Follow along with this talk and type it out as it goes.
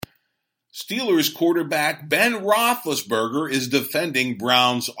Steelers quarterback Ben Roethlisberger is defending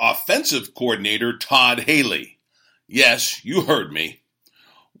Browns offensive coordinator Todd Haley. Yes, you heard me.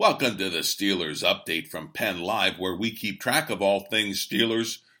 Welcome to the Steelers Update from Penn Live, where we keep track of all things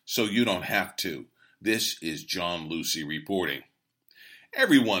Steelers so you don't have to. This is John Lucy reporting.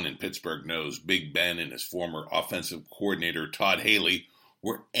 Everyone in Pittsburgh knows Big Ben and his former offensive coordinator Todd Haley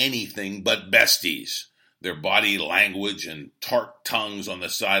were anything but besties. Their body language and tart tongues on the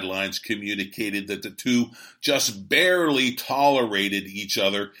sidelines communicated that the two just barely tolerated each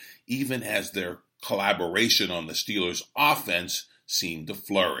other, even as their collaboration on the Steelers' offense seemed to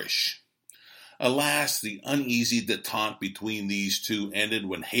flourish. Alas, the uneasy detente between these two ended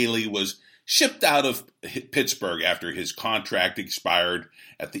when Haley was shipped out of Pittsburgh after his contract expired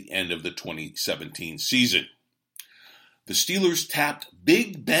at the end of the 2017 season. The Steelers tapped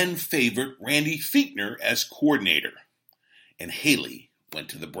Big Ben favorite Randy Fichtner as coordinator, and Haley went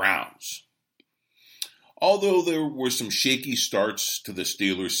to the Browns. Although there were some shaky starts to the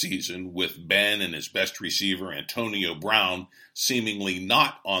Steelers season, with Ben and his best receiver Antonio Brown seemingly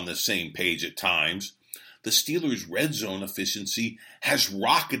not on the same page at times, the Steelers' red zone efficiency has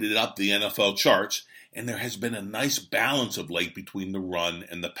rocketed up the NFL charts, and there has been a nice balance of late between the run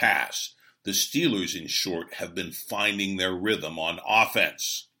and the pass. The Steelers, in short, have been finding their rhythm on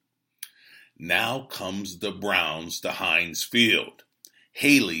offense. Now comes the Browns to Heinz Field,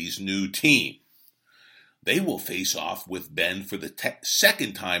 Haley's new team. They will face off with Ben for the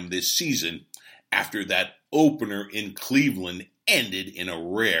second time this season after that opener in Cleveland ended in a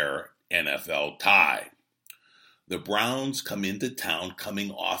rare NFL tie. The Browns come into town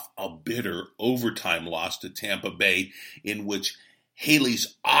coming off a bitter overtime loss to Tampa Bay, in which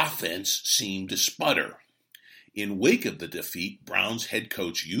Haley's offense seemed to sputter. In wake of the defeat, Browns head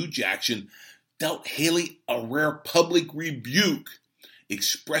coach Hue Jackson dealt Haley a rare public rebuke,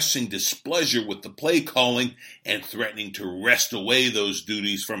 expressing displeasure with the play calling and threatening to wrest away those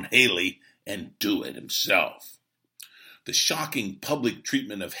duties from Haley and do it himself. The shocking public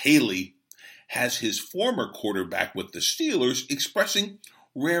treatment of Haley has his former quarterback with the Steelers expressing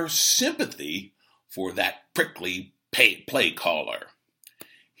rare sympathy for that prickly play caller.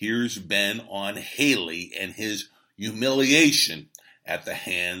 Here's Ben on Haley and his humiliation at the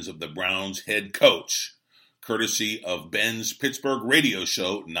hands of the Browns head coach, courtesy of Ben's Pittsburgh radio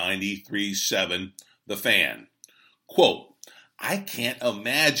show 93.7 The Fan. Quote, "I can't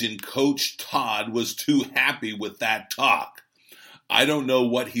imagine Coach Todd was too happy with that talk. I don't know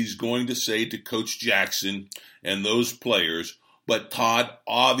what he's going to say to Coach Jackson and those players, but Todd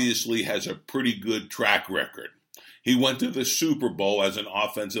obviously has a pretty good track record. He went to the Super Bowl as an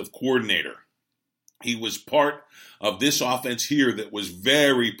offensive coordinator. He was part of this offense here that was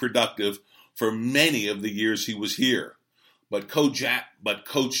very productive for many of the years he was here. But Coach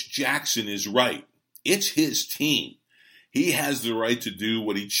Jackson is right. It's his team. He has the right to do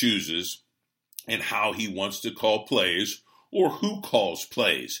what he chooses and how he wants to call plays or who calls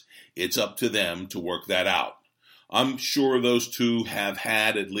plays. It's up to them to work that out. I'm sure those two have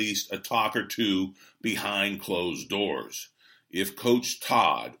had at least a talk or two behind closed doors. If Coach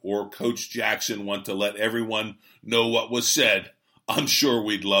Todd or Coach Jackson want to let everyone know what was said, I'm sure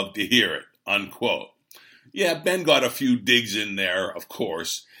we'd love to hear it," unquote. Yeah, Ben got a few digs in there, of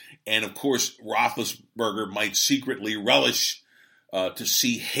course. And of course, Roethlisberger might secretly relish to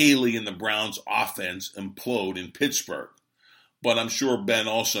see Haley and the Browns offense implode in Pittsburgh. But I'm sure Ben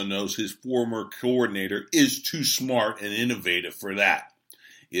also knows his former coordinator is too smart and innovative for that.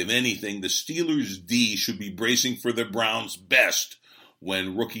 If anything, the Steelers' D should be bracing for the Browns' best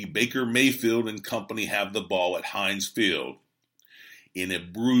when rookie Baker Mayfield and company have the ball at Heinz Field in a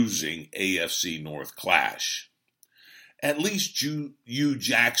bruising AFC North clash. At least Hue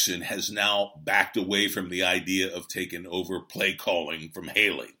Jackson has now backed away from the idea of taking over play calling from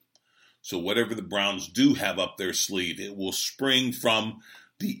Haley. So whatever the Browns do have up their sleeve, it will spring from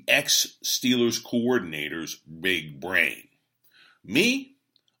the ex-Steelers coordinator's big brain. Me,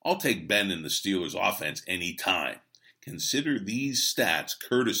 I'll take Ben in the Steelers offense anytime. Consider these stats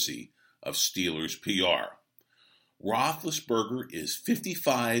courtesy of Steelers PR. Roethlisberger is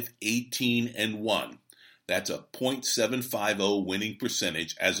 55-18-1. That's a .750 winning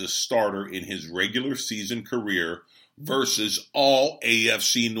percentage as a starter in his regular season career versus all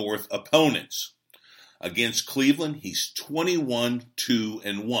AFC North opponents. Against Cleveland, he's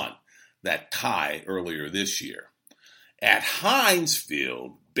 21-2-1, that tie earlier this year. At Heinz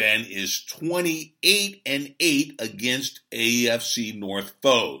Field, Ben is 28-8 against AFC North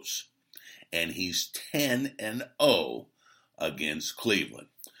foes, and he's 10-0 against Cleveland.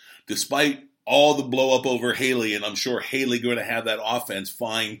 Despite all the blow up over Haley, and I'm sure Haley going to have that offense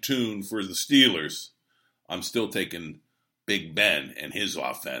fine-tuned for the Steelers. I'm still taking Big Ben and his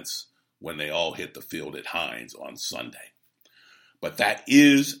offense when they all hit the field at Heinz on Sunday. But that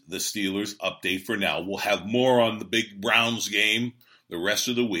is the Steelers update for now. We'll have more on the big Browns game the rest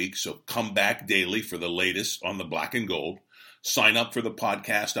of the week, so come back daily for the latest on the black and gold. Sign up for the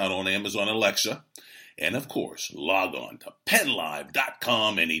podcast out on Amazon Alexa. And, of course, log on to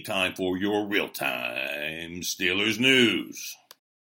PennLive.com anytime for your real-time Steelers news.